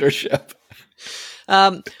our readership.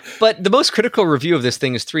 But the most critical review of this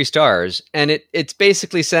thing is 3 stars, and it's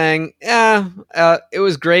basically saying, it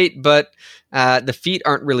was great, but the feet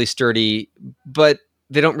aren't really sturdy, but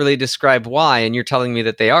they don't really describe why, and you're telling me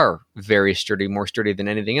that they are very sturdy, more sturdy than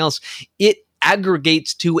anything else. It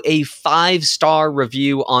aggregates to a 5-star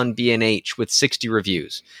review on B&H with 60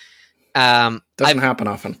 reviews. Doesn't happen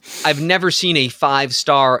often. I've never seen a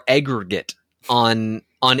 5-star aggregate on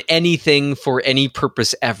anything for any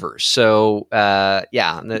purpose ever. So,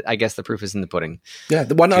 I guess the proof is in the pudding. Yeah.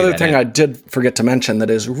 The one other thing I did forget to mention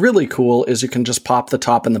that is really cool is you can just pop the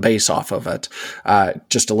top and the base off of it.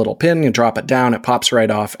 Just a little pin, you drop it down, it pops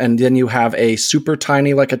right off. And then you have a super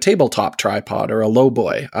tiny, like a tabletop tripod or a low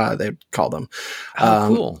boy, they call them.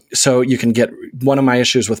 Cool. So you can get one of my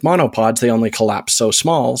issues with monopods. They only collapse so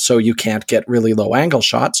small, so you can't get really low angle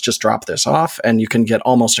shots. Just drop this off and you can get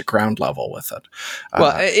almost at ground level with it.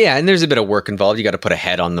 And there's a bit of work involved. You got to put a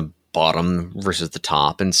head on the bottom versus the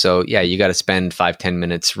top. And so, you got to spend 5-10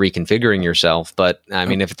 minutes reconfiguring yourself. But I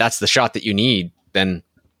mean, if that's the shot that you need, then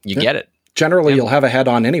you get it. Generally, you'll have a head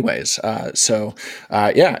on anyways.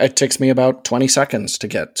 It takes me about 20 seconds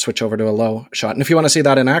to switch over to a low shot. And if you want to see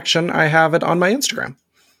that in action, I have it on my Instagram.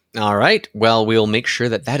 All right. Well, we'll make sure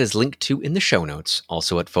that is linked to in the show notes,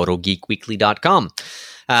 also at photogeekweekly.com.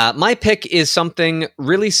 My pick is something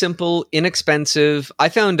really simple, inexpensive. I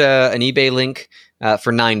found an eBay link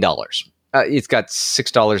for $9. It's got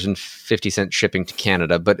 $6.50 shipping to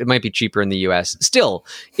Canada, but it might be cheaper in the US. Still,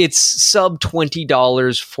 it's sub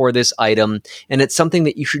 $20 for this item, and it's something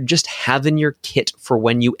that you should just have in your kit for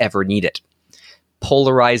when you ever need it.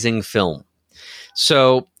 Polarizing film.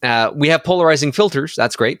 So we have polarizing filters.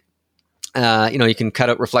 That's great. You can cut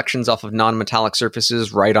out reflections off of non-metallic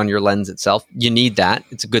surfaces right on your lens itself. You need that.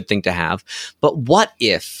 It's a good thing to have. But what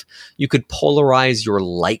if you could polarize your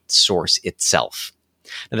light source itself?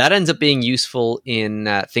 Now, that ends up being useful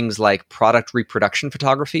in things like product reproduction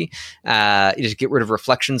photography. You just get rid of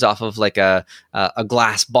reflections off of like a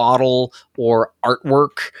glass bottle or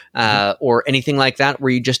artwork or anything like that,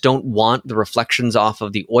 where you just don't want the reflections off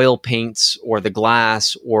of the oil paints or the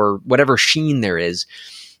glass or whatever sheen there is.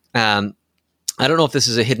 I don't know if this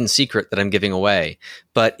is a hidden secret that I'm giving away,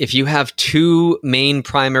 but if you have two main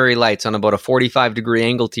primary lights on about a 45-degree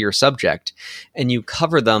angle to your subject and you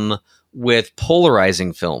cover them with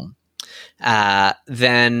polarizing film,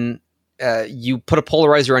 then you put a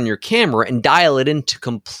polarizer on your camera and dial it in to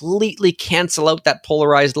completely cancel out that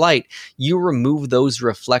polarized light. You remove those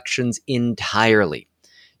reflections entirely.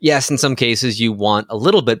 Yes, in some cases you want a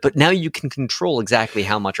little bit, but now you can control exactly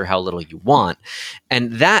how much or how little you want.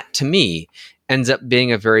 And that, to me, ends up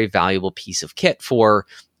being a very valuable piece of kit for,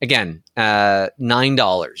 again,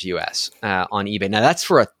 $9 US on eBay. Now, that's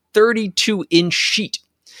for a 32-inch sheet.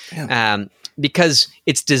 Because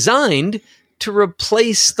it's designed to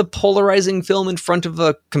replace the polarizing film in front of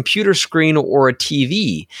a computer screen or a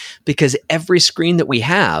TV, because every screen that we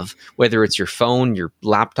have, whether it's your phone, your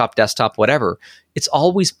laptop, desktop, whatever, it's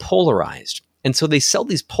always polarized. And so they sell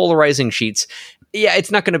these polarizing sheets. Yeah,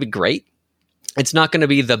 it's not going to be great. It's not going to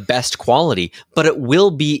be the best quality, but it will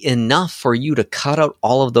be enough for you to cut out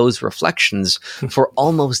all of those reflections for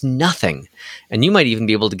almost nothing. And you might even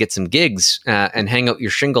be able to get some gigs and hang out your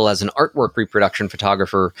shingle as an artwork reproduction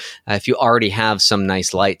photographer if you already have some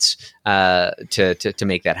nice lights to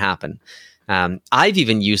make that happen. I've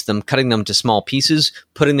even used them, cutting them to small pieces,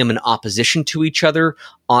 putting them in opposition to each other.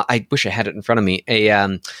 I wish I had it in front of me.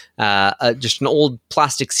 Just an old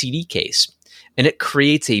plastic CD case. And it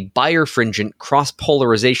creates a birefringent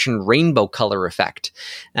cross-polarization rainbow color effect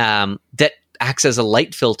that acts as a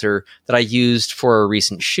light filter that I used for a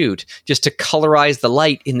recent shoot, just to colorize the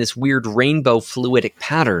light in this weird rainbow fluidic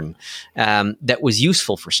pattern that was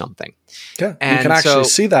useful for something. Yeah, and you can actually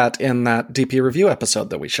see that in that DP review episode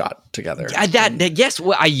that we shot together. Yes,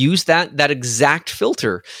 well, I used that exact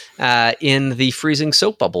filter in the freezing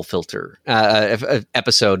soap bubble filter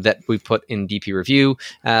episode that we put in DP review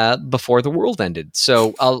before the world ended.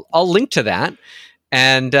 So I'll link to that.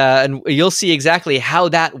 And you'll see exactly how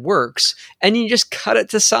that works. And you just cut it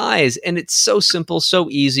to size. And it's so simple, so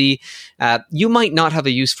easy. You might not have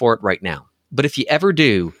a use for it right now. But if you ever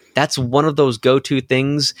do, that's one of those go-to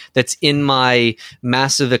things that's in my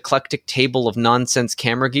massive eclectic table of nonsense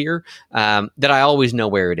camera gear that I always know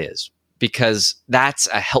where it is. Because that's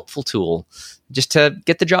a helpful tool just to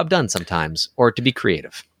get the job done sometimes, or to be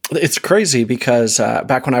creative. It's crazy because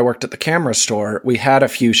back when I worked at the camera store, we had a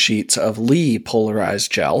few sheets of Lee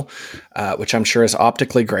polarized gel, which I'm sure is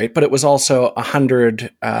optically great, but it was also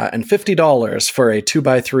 $150 for a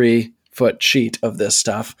 2x3 foot sheet of this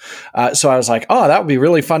stuff. So I was like, oh, that would be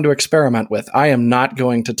really fun to experiment with. I am not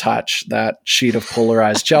going to touch that sheet of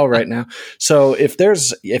polarized gel right now. So if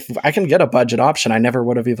I can get a budget option, I never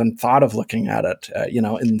would have even thought of looking at it,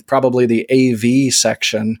 in probably the AV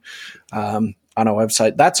section, on a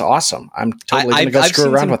website. That's awesome. I'm totally going to go screw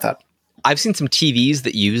around with that. I've seen some TVs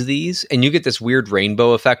that use these, and you get this weird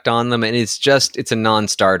rainbow effect on them, and it's a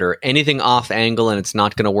non-starter. Anything off angle, and it's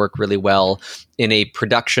not going to work really well in a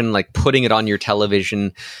production, like putting it on your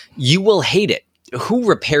television. You will hate it. Who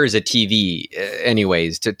repairs a TV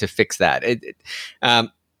anyways to fix that?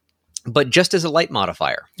 But just as a light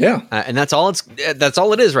modifier. Yeah. And that's all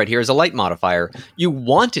it is right here, is a light modifier. You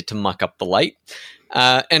want it to muck up the light,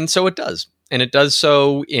 and so it does. And it does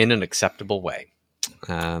so in an acceptable way.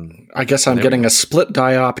 I guess I'm getting a split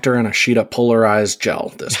diopter and a sheet of polarized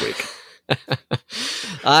gel this week.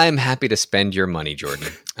 I'm happy to spend your money,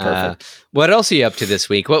 Jordan. What else are you up to this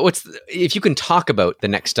week? If you can talk about the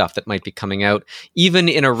next stuff that might be coming out, even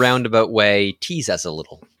in a roundabout way, tease us a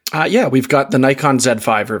little. We've got the Nikon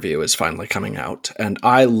Z5 review is finally coming out, and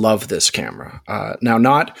I love this camera. Now,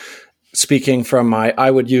 not speaking from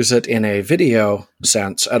I would use it in a video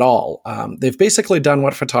sense at all. They've basically done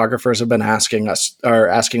what photographers have been asking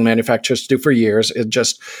manufacturers to do for years. It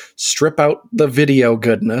just strip out the video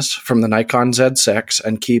goodness from the Nikon Z6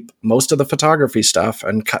 and keep most of the photography stuff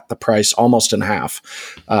and cut the price almost in half.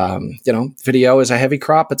 Video is a heavy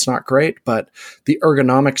crop. It's not great, but the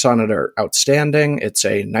ergonomics on it are outstanding. It's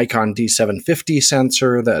a Nikon D750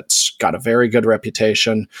 sensor that's got a very good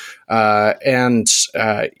reputation.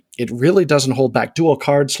 It really doesn't hold back. Dual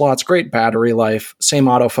card slots, great battery life, same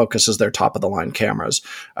autofocus as their top-of-the-line cameras.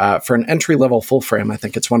 For an entry-level full-frame, I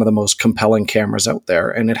think it's one of the most compelling cameras out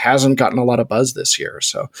there, and it hasn't gotten a lot of buzz this year.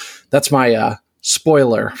 So that's my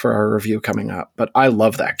spoiler for our review coming up. But I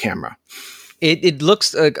love that camera. It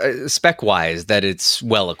looks spec-wise that it's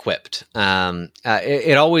well-equipped.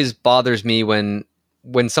 It always bothers me when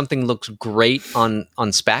something looks great on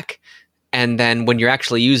spec, and then when you're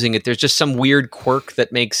actually using it, there's just some weird quirk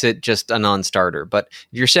that makes it just a non-starter. But if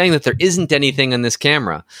you're saying that there isn't anything in this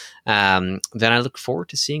camera, then I look forward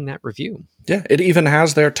to seeing that review. Yeah, it even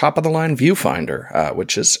has their top-of-the-line viewfinder,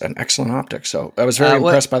 which is an excellent optic. So I was very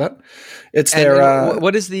impressed by that. It's their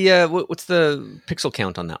what's the pixel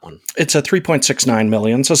count on that one? It's a 3.69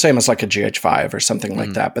 million, so same as like a GH5 or something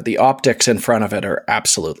like that. But the optics in front of it are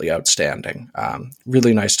absolutely outstanding.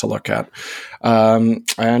 Really nice to look at,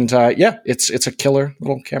 it's a killer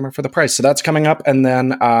little camera for the price. So that's coming up, and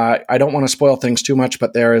then I don't want to spoil things too much,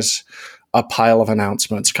 but there is a pile of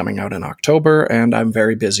announcements coming out in October, and I'm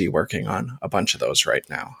very busy working on a bunch of those right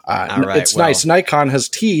now. It's nice. Nikon has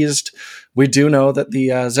teased. We do know that the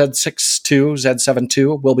Z6 II, Z7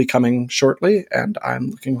 II will be coming shortly, and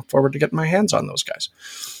I'm looking forward to getting my hands on those guys.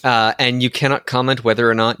 And you cannot comment whether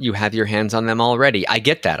or not you have your hands on them already. I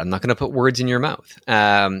get that. I'm not going to put words in your mouth.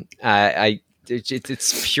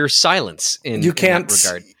 It's pure silence in that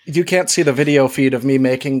regard. You can't see the video feed of me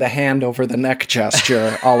making the hand over the neck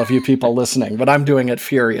gesture, all of you people listening, but I'm doing it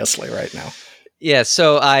furiously right now. Yeah,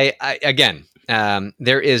 so I again,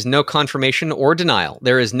 there is no confirmation or denial.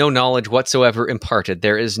 There is no knowledge whatsoever imparted.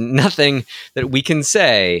 There is nothing that we can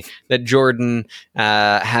say that Jordan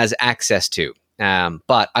has access to.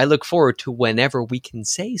 But I look forward to whenever we can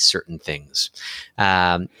say certain things.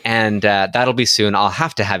 And that'll be soon. I'll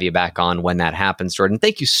have to have you back on when that happens, Jordan.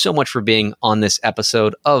 Thank you so much for being on this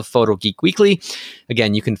episode of Photo Geek Weekly.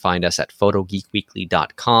 Again, you can find us at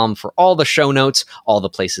photogeekweekly.com for all the show notes, all the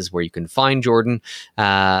places where you can find Jordan.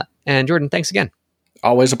 And Jordan, thanks again.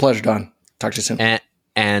 Always a pleasure, Don. Talk to you soon.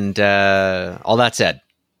 And all that said,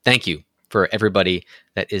 thank you for everybody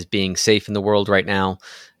that is being safe in the world right now.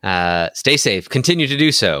 Stay safe. Continue to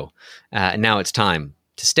do so. And now it's time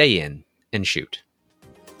to stay in and shoot.